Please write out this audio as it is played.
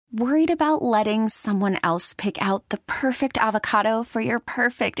Worried about letting someone else pick out the perfect avocado for your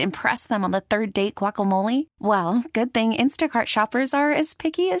perfect impress them on the third date guacamole? Well, good thing Instacart shoppers are as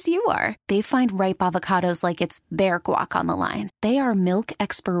picky as you are. They find ripe avocados like it's their guac on the line. They are milk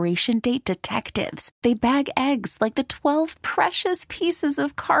expiration date detectives. They bag eggs like the 12 precious pieces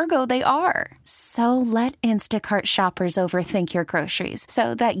of cargo they are. So let Instacart shoppers overthink your groceries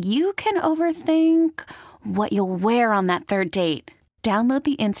so that you can overthink what you'll wear on that third date. Download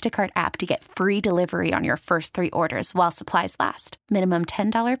the Instacart app to get free delivery on your first 3 orders while supplies last. Minimum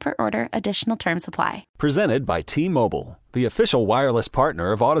 $10 per order. Additional terms apply. Presented by T-Mobile, the official wireless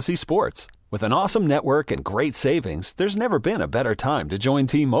partner of Odyssey Sports. With an awesome network and great savings, there's never been a better time to join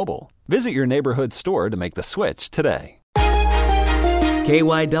T-Mobile. Visit your neighborhood store to make the switch today.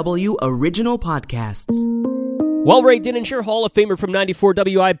 KYW Original Podcasts. Well, Ray Dininger, Hall of Famer from 94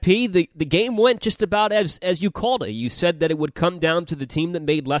 WIP, the game went just about as you called it. You said that it would come down to the team that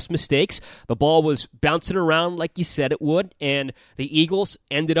made less mistakes. The ball was bouncing around like you said it would, and the Eagles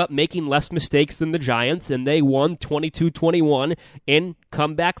ended up making less mistakes than the Giants, and they won 22-21 in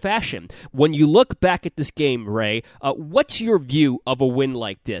comeback fashion. When you look back at this game, Ray, what's your view of a win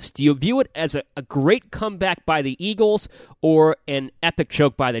like this? Do you view it as a great comeback by the Eagles or an epic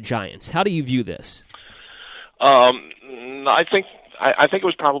choke by the Giants? How do you view this? I think it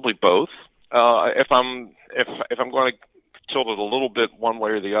was probably both. If I'm going to tilt it a little bit one way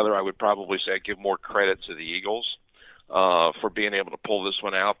or the other, I would probably say I give more credit to the Eagles for being able to pull this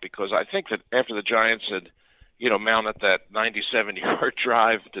one out, because I think that after the Giants had, mounted that 97-yard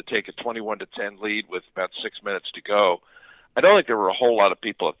drive to take a 21-10 lead with about 6 minutes to go, I don't think there were a whole lot of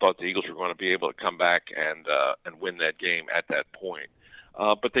people that thought the Eagles were going to be able to come back and win that game at that point,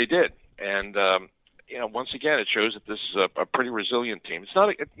 but they did, and. Once again, it shows that this is a pretty resilient team. It's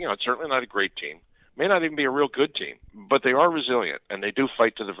not, it's certainly not a great team. May not even be a real good team, but they are resilient and they do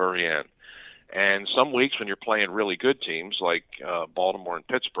fight to the very end. And some weeks when you're playing really good teams like Baltimore and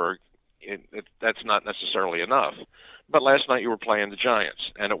Pittsburgh, that's not necessarily enough. But last night you were playing the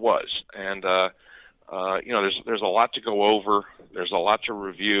Giants, and it was. And there's a lot to go over. There's a lot to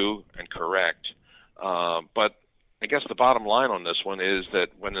review and correct. But I guess the bottom line on this one is that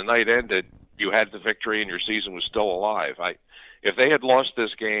when the night ended, you had the victory and your season was still alive. If they had lost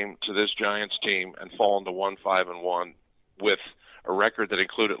this game to this Giants team and fallen to 1-5-1 with a record that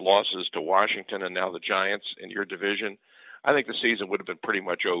included losses to Washington and now the Giants in your division, I think the season would have been pretty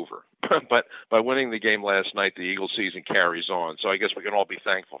much over. But by winning the game last night, the Eagles season carries on. So I guess we can all be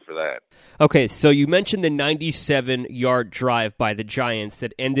thankful for that. Okay, so you mentioned the 97-yard drive by the Giants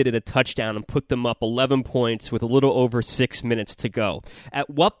that ended in a touchdown and put them up 11 points with a little over 6 minutes to go.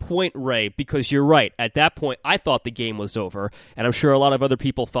 At what point, Ray, because you're right, at that point I thought the game was over, and I'm sure a lot of other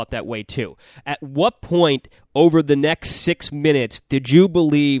people thought that way too. At what point over the next 6 minutes did you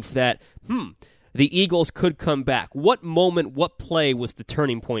believe that, the Eagles could come back? What moment, what play was the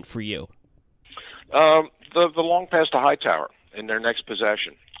turning point for you? The long pass to Hightower in their next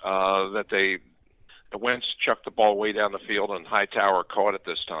possession. The Wentz chucked the ball way down the field, and Hightower caught it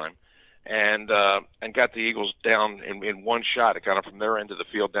this time, and got the Eagles down in one shot. It got them from their end of the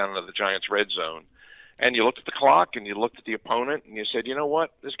field down into the Giants' red zone. And you looked at the clock, and you looked at the opponent, and you said, you know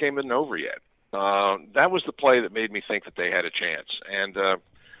what? This game isn't over yet. That was the play that made me think that they had a chance. And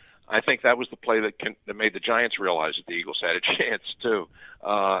I think that was the play that made the Giants realize that the Eagles had a chance, too.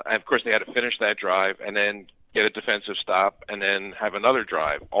 And, of course, they had to finish that drive and then get a defensive stop and then have another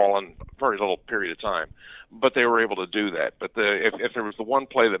drive, all in a very little period of time. But they were able to do that. But if there was the one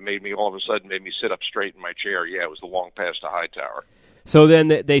play that made me all of a sudden made me sit up straight in my chair, it was the long pass to Hightower. So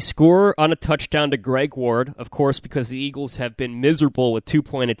then they score on a touchdown to Greg Ward, of course, because the Eagles have been miserable with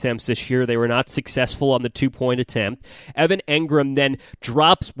 2-point attempts this year. They were not successful on the 2-point attempt. Evan Engram then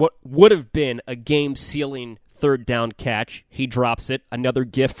drops what would have been a game-sealing third down catch. He drops it. Another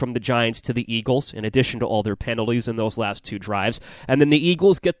gift from the Giants to the Eagles, in addition to all their penalties in those last 2 drives. And then the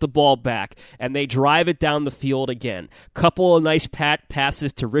Eagles get the ball back, and they drive it down the field again. Couple of nice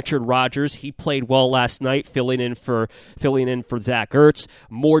passes to Richard Rodgers. He played well last night, filling in for Zach Ertz.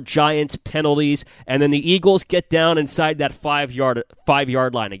 More Giants penalties, and then the Eagles get down inside that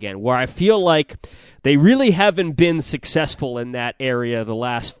 5-yard line again, where I feel like they really haven't been successful in that area the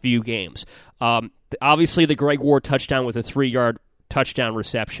last few games. Obviously, the Greg Ward touchdown was a 3-yard touchdown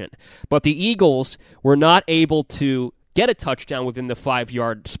reception. But the Eagles were not able to get a touchdown within the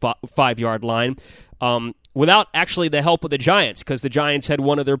 5-yard line without actually the help of the Giants, because the Giants had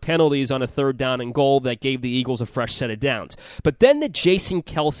one of their penalties on a 3rd down and goal that gave the Eagles a fresh set of downs. But then the Jason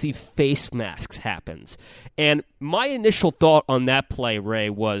Kelce face masks happens. And my initial thought on that play, Ray,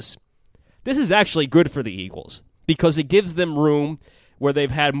 was this is actually good for the Eagles because it gives them room where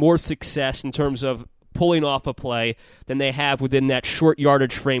they've had more success in terms of pulling off a play than they have within that short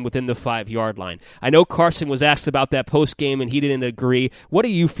yardage frame within the 5-yard line. I know Carson was asked about that post-game, and he didn't agree. What do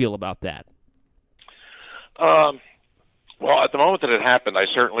you feel about that? Well, at the moment that it happened, I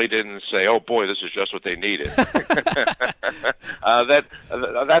certainly didn't say, "Oh boy, this is just what they needed." That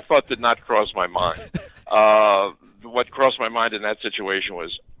thought did not cross my mind. What crossed my mind in that situation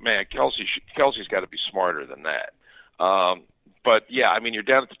was, man, Kelsey's got to be smarter than that. But yeah, I mean, you're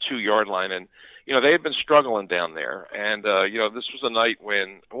down at the 2-yard line, and they had been struggling down there, and this was a night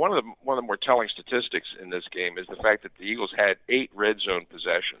when one of the more telling statistics in this game is the fact that the Eagles had 8 red zone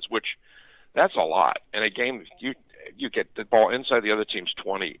possessions, which that's a lot in a game. You get the ball inside the other team's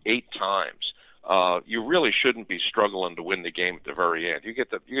 20 8 times. You really shouldn't be struggling to win the game at the very end. You get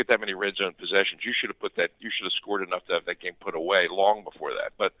that many red zone possessions. You should have scored enough to have that game put away long before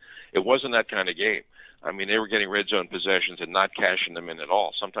that. But it wasn't that kind of game. I mean, they were getting red zone possessions and not cashing them in at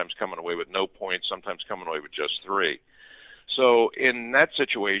all. Sometimes coming away with no points. Sometimes coming away with just 3. So in that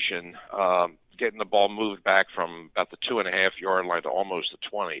situation, getting the ball moved back from about the 2.5-yard line to almost the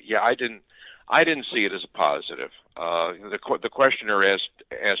 20. Yeah, I didn't see it as a positive. The questioner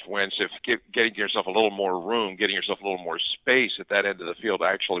asked Wentz if getting yourself a little more room, getting yourself a little more space at that end of the field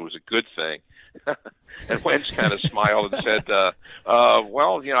actually was a good thing. And Wentz kind of smiled and said,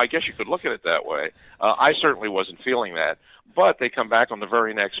 well, I guess you could look at it that way. I certainly wasn't feeling that. But they come back on the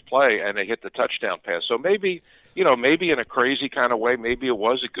very next play, and they hit the touchdown pass. So maybe in a crazy kind of way, maybe it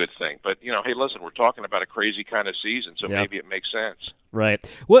was a good thing. But, hey, listen, we're talking about a crazy kind of season, so maybe it makes sense. Right.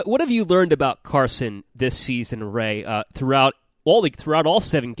 What have you learned about Carson this season, Ray, throughout all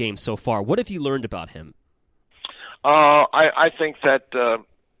 7 games so far? What have you learned about him? I think that,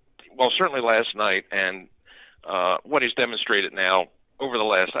 certainly last night and what he's demonstrated now over the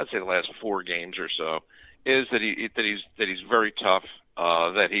last 4 games or so is that he's very tough,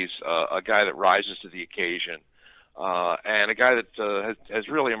 that he's a guy that rises to the occasion, and a guy that has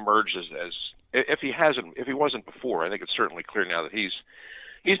really emerged as if he wasn't before. I think it's certainly clear now that he's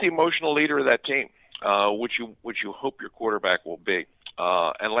the emotional leader of that team, which you hope your quarterback will be.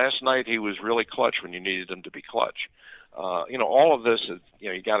 And last night he was really clutch when you needed him to be clutch. All of this is,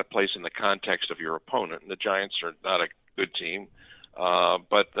 you got to place in the context of your opponent, and the Giants are not a good team.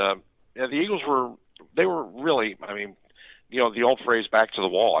 But the Eagles were really, I mean, the old phrase "back to the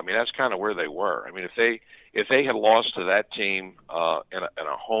wall." I mean, that's kind of where they were. I mean, if they had lost to that team in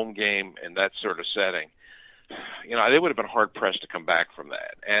a home game in that sort of setting, they would have been hard pressed to come back from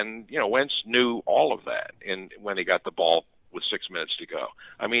that. And Wentz knew all of that when he got the ball with 6 minutes to go.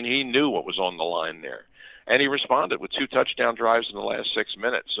 I mean, he knew what was on the line there, and he responded with 2 touchdown drives in the last 6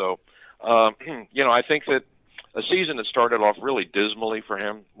 minutes. So, I think that a season that started off really dismally for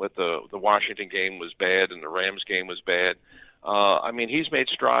him with the Washington game was bad and the Rams game was bad. I mean, he's made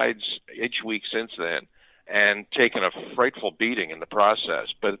strides each week since then and taken a frightful beating in the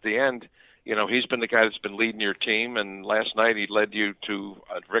process. But at the end, he's been the guy that's been leading your team, and last night he led you to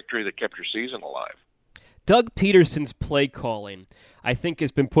a victory that kept your season alive. Doug Peterson's play calling, I think,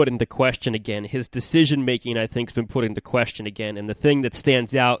 has been put into question again. His decision-making, I think, has been put into question again. And the thing that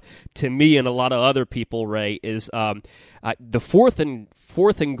stands out to me and a lot of other people, Ray, is the fourth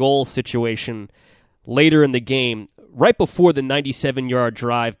and goal situation later in the game, right before the 97-yard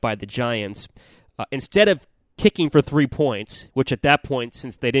drive by the Giants. Instead of kicking for 3 points, which at that point,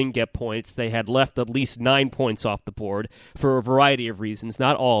 since they didn't get points, they had left at least 9 points off the board for a variety of reasons,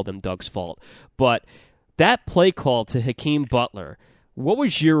 not all of them Doug's fault. But that play call to Hakeem Butler, what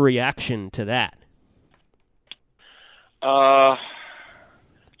was your reaction to that?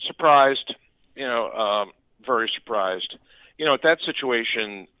 Surprised, very surprised. At that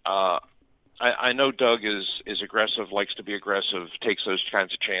situation, I know Doug is aggressive, likes to be aggressive, takes those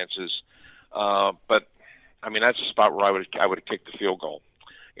kinds of chances. But I mean, that's a spot where I would have kicked the field goal.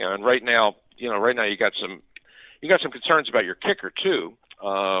 And right now you got some concerns about your kicker too,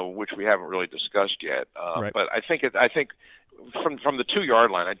 which we haven't really discussed yet. Right. But I think from the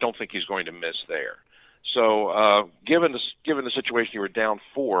 2-yard line, I don't think he's going to miss there. So given the situation, you were down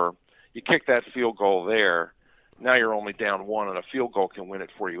 4, you kick that field goal there. Now you're only down 1, and a field goal can win it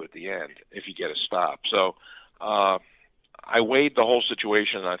for you at the end if you get a stop. So I weighed the whole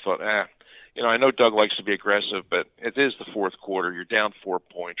situation, and I thought, I know Doug likes to be aggressive, but it is the fourth quarter. You're down 4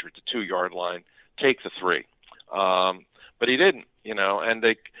 points. You're at the 2-yard line. Take the 3. But he didn't, and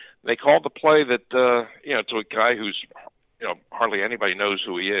they called the play that, to a guy who's, hardly anybody knows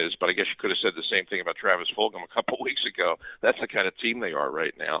who he is, but I guess you could have said the same thing about Travis Fulgham a couple of weeks ago. That's the kind of team they are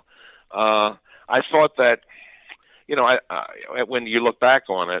right now. I thought that, when you look back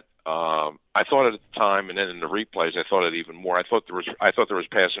on it, I thought at the time, and then in the replays, I thought it even more. I thought there was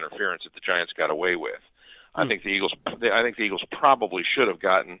pass interference that the Giants got away with. I think the Eagles probably should have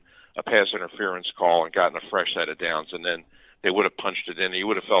gotten a pass interference call and gotten a fresh set of downs, and then they would have punched it in. You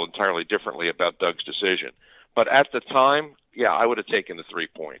would have felt entirely differently about Doug's decision. But at the time, yeah, I would have taken the 3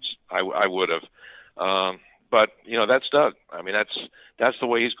 points. I would have. But that's Doug. I mean, that's the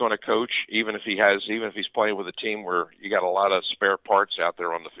way he's going to coach. Even if he's playing with a team where you got a lot of spare parts out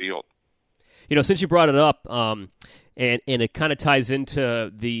there on the field. Since you brought it up, and it kind of ties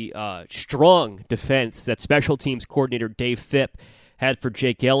into the strong defense that special teams coordinator Dave Phipp had for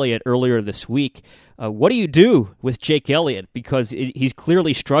Jake Elliott earlier this week. What do you do with Jake Elliott? Because he's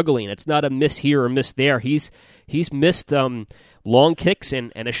clearly struggling. It's not a miss here or miss there. He's missed long kicks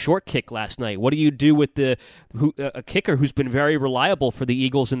and a short kick last night. What do you do with a kicker who's been very reliable for the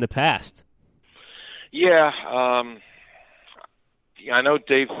Eagles in the past? Yeah, I know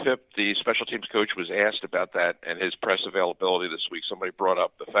Dave Phipp, the special teams coach, was asked about that and his press availability this week. Somebody brought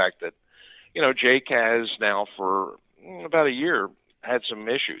up the fact that, Jake has now for about a year had some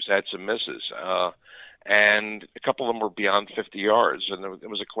issues, had some misses, and a couple of them were beyond 50 yards. And there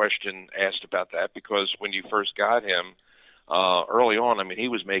was a question asked about that because when you first got him early on, I mean, he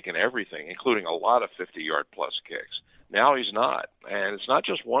was making everything, including a lot of 50-yard plus kicks. Now he's not, and it's not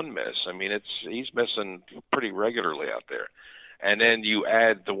just one miss. I mean, he's missing pretty regularly out there. And then you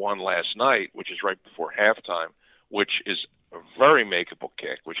add the one last night, which is right before halftime, which is a very makeable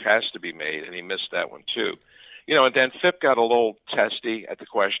kick, which has to be made, and he missed that one too. And then Phipp got a little testy at the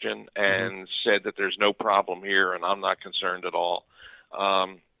question and said that there's no problem here and I'm not concerned at all.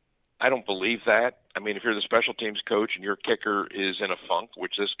 I don't believe that. I mean, if you're the special teams coach and your kicker is in a funk,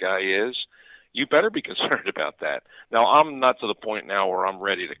 which this guy is, you better be concerned about that. Now, I'm not to the point now where I'm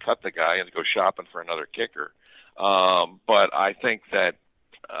ready to cut the guy and go shopping for another kicker. But I think that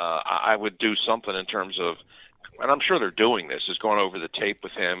I would do something in terms of, and I'm sure they're doing this, is going over the tape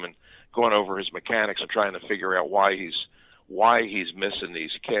with him and going over his mechanics and trying to figure out why he's missing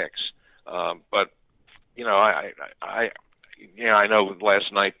these kicks. But I know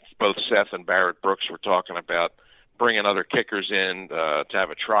last night both Seth and Barrett Brooks were talking about bringing other kickers in to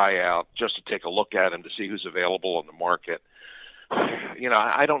have a tryout just to take a look at him to see who's available on the market.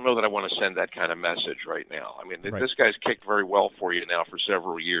 I don't know that I want to send that kind of message right now. I mean, This guy's kicked very well for you now for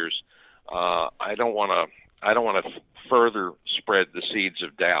several years. I don't want to further spread the seeds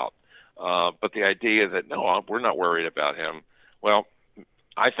of doubt. But the idea that, no, we're not worried about him, well,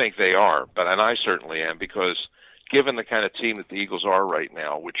 I think they are, and I certainly am, because given the kind of team that the Eagles are right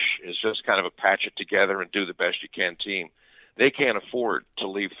now, which is just kind of a patch it together and do the best you can team, they can't afford to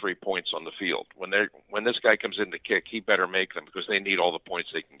leave 3 points on the field. When this guy comes in to kick, he better make them because they need all the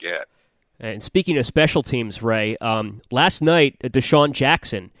points they can get. And speaking of special teams, Ray, last night, Deshaun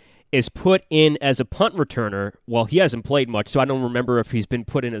Jackson is put in as a punt returner. Well, he hasn't played much, so I don't remember if he's been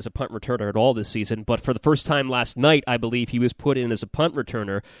put in as a punt returner at all this season. But for the first time last night, I believe he was put in as a punt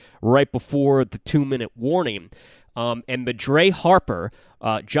returner right before the 2-minute warning. And Madre Harper,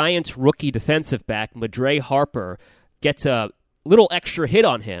 Giants rookie defensive back, Madre Harper, gets a little extra hit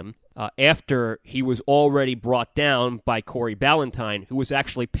on him after he was already brought down by Corey Ballantyne, who was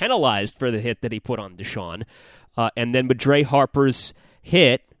actually penalized for the hit that he put on Deshaun. And then Madre Harper's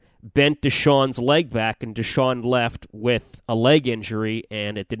hit bent Deshaun's leg back, and Deshaun left with a leg injury,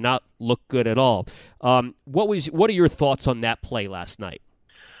 and it did not look good at all. What are your thoughts on that play last night?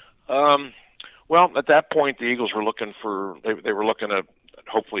 Well, at that point, the Eagles were looking to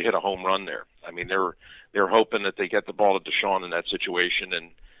hopefully hit a home run there. I mean, they're hoping that they get the ball to Deshaun in that situation,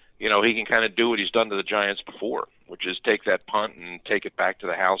 and he can kind of do what he's done to the Giants before, which is take that punt and take it back to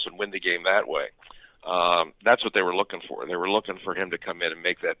the house and win the game that way. That's what they were looking for. They were looking for him to come in and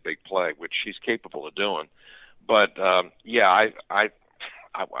make that big play, which he's capable of doing. But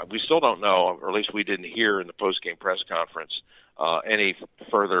we still don't know, or at least we didn't hear in the post-game press conference, any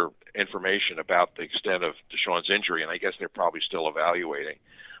further information about the extent of Deshaun's injury, and I guess they're probably still evaluating.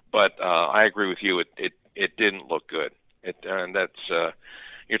 But I agree with you; it didn't look good. And that's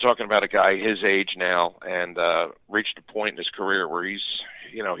you're talking about a guy his age now and reached a point in his career where he's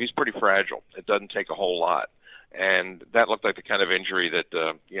pretty fragile. It doesn't take a whole lot, and that looked like the kind of injury that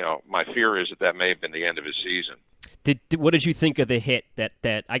my fear is that may have been the end of his season. What did you think of the hit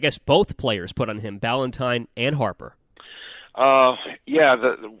that I guess both players put on him, Ballantyne and Harper?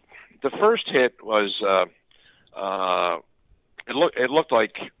 The first hit was it looked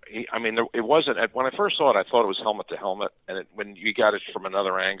like it wasn't. When I first saw it, I thought it was helmet to helmet, and when you got it from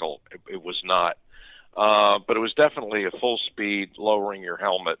another angle, it was not. But it was definitely a full speed, lowering your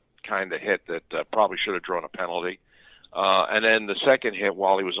helmet kind of hit that probably should have drawn a penalty. And then the second hit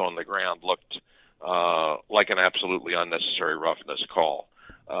while he was on the ground looked like an absolutely unnecessary roughness call.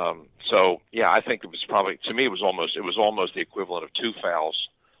 So yeah, I think it was probably, to me, it was almost the equivalent of 2 fouls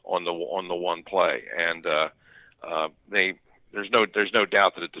on the one play, and there's no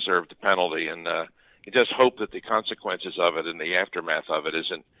doubt that it deserved the penalty, and you just hope that the consequences of it and the aftermath of it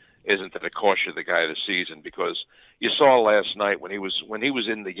isn't that it cost you the guy of the season, because you saw last night when he was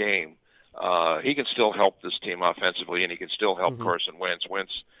in the game, he can still help this team offensively, and he can still help Carson Wentz.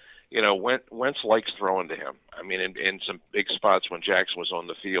 Wentz likes throwing to him. I mean, in some big spots when Jackson was on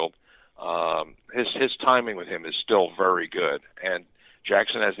the field, his timing with him is still very good, and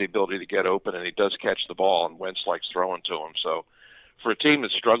Jackson has the ability to get open, and he does catch the ball, and Wentz likes throwing to him. So for a team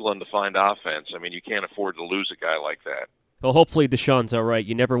that's struggling to find offense, I mean, you can't afford to lose a guy like that. Well, hopefully Deshaun's all right.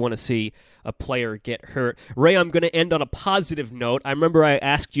 You never want to see a player get hurt. Ray, I'm going to end on a positive note. I remember I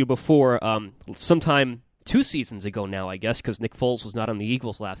asked you before, sometime 2 seasons ago now, I guess, because Nick Foles was not on the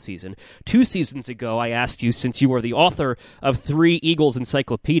Eagles last season. 2 seasons ago, I asked you, since you were the author of 3 Eagles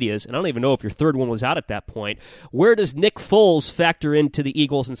encyclopedias, and I don't even know if your third one was out at that point, where does Nick Foles factor into the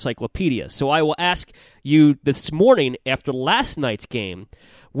Eagles encyclopedia? So I will ask you this morning, after last night's game,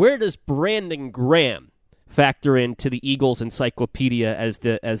 where does Brandon Graham factor into the Eagles encyclopedia as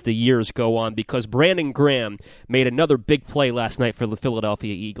the years go on? Because Brandon Graham made another big play last night for the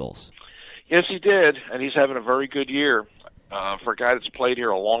Philadelphia Eagles. Yes, he did, and he's having a very good year for a guy that's played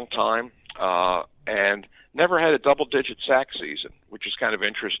here a long time and never had a double-digit sack season, which is kind of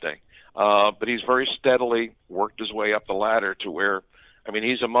interesting. But he's very steadily worked his way up the ladder to where, I mean,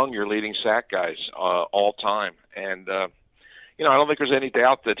 he's among your leading sack guys all time. And, I don't think there's any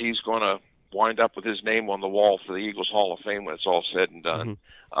doubt that he's going to wind up with his name on the wall for the Eagles Hall of Fame when it's all said and done.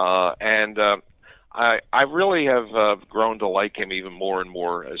 I really have grown to like him even more and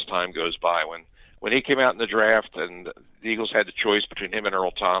more as time goes by. When he came out in the draft and the Eagles had the choice between him and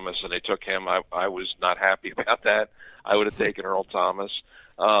Earl Thomas, and they took him, I was not happy about that. I would have taken Earl Thomas.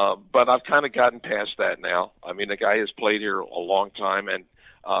 But I've kind of gotten past that now. I mean, the guy has played here a long time,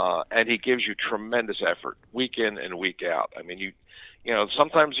 and he gives you tremendous effort week in and week out. I mean,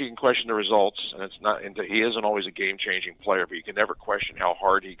 sometimes you can question the results, and he isn't always a game-changing player, but you can never question how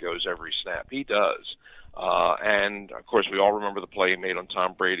hard he goes every snap. He does. And, of course, we all remember the play he made on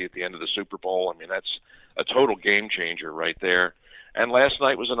Tom Brady at the end of the Super Bowl. I mean, that's a total game-changer right there. And last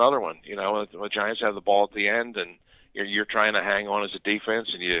night was another one. The Giants have the ball at the end, and you're trying to hang on as a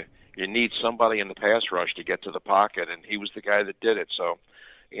defense, and you need somebody in the pass rush to get to the pocket, and he was the guy that did it. So,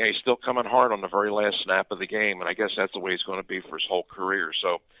 he's still coming hard on the very last snap of the game, and I guess that's the way it's going to be for his whole career.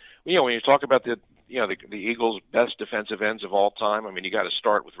 So, when you talk about the Eagles' best defensive ends of all time, I mean, you got to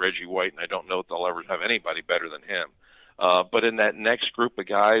start with Reggie White, and I don't know if they'll ever have anybody better than him. But in that next group of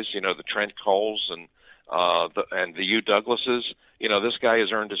guys, the Trent Coles and the Hugh Douglases, this guy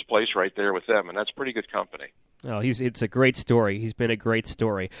has earned his place right there with them, and that's pretty good company. Oh, it's a great story. He's been a great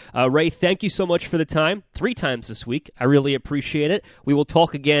story. Ray, thank you so much for the time. 3 times this week. I really appreciate it. We will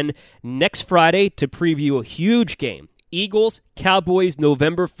talk again next Friday to preview a huge game. Eagles, Cowboys,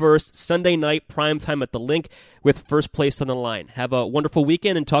 November 1st, Sunday night, primetime at the Link with first place on the line. Have a wonderful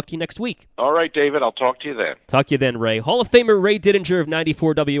weekend and talk to you next week. All right, David. I'll talk to you then. Talk to you then, Ray. Hall of Famer Ray Didinger of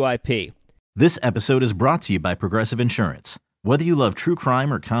 94 WIP. This episode is brought to you by Progressive Insurance. Whether you love true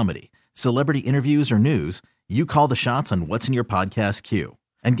crime or comedy, celebrity interviews or news, you call the shots on what's in your podcast queue.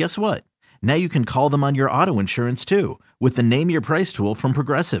 And guess what? Now you can call them on your auto insurance too with the Name Your Price tool from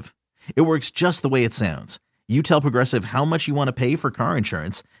Progressive. It works just the way it sounds. You tell Progressive how much you want to pay for car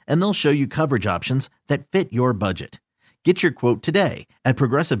insurance, and they'll show you coverage options that fit your budget. Get your quote today at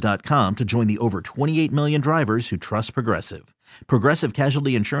Progressive.com to join the over 28 million drivers who trust Progressive. Progressive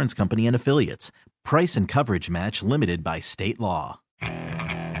Casualty Insurance Company and Affiliates. Price and coverage match limited by state law.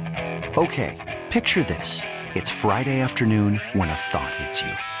 Okay, picture this. It's Friday afternoon when a thought hits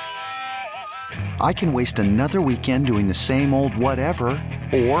you. I can waste another weekend doing the same old whatever,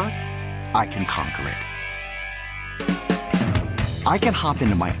 or I can conquer it. I can hop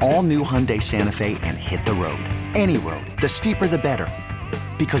into my all-new Hyundai Santa Fe and hit the road. Any road. The steeper, the better.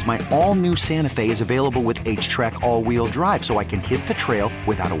 Because my all-new Santa Fe is available with H-Track all-wheel drive, so I can hit the trail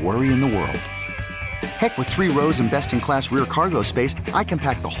without a worry in the world. Heck, with 3 rows and best-in-class rear cargo space, I can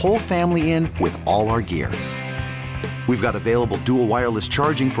pack the whole family in with all our gear. We've got available dual wireless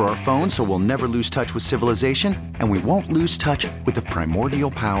charging for our phones, so we'll never lose touch with civilization, and we won't lose touch with the primordial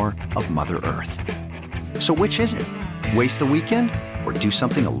power of Mother Earth. So which is it? Waste the weekend or do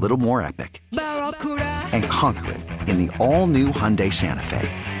something a little more epic? And conquer it in the all-new Hyundai Santa Fe.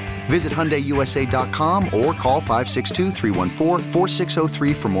 Visit HyundaiUSA.com or call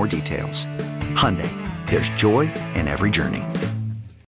 562-314-4603 for more details. Hyundai, There's joy in every journey.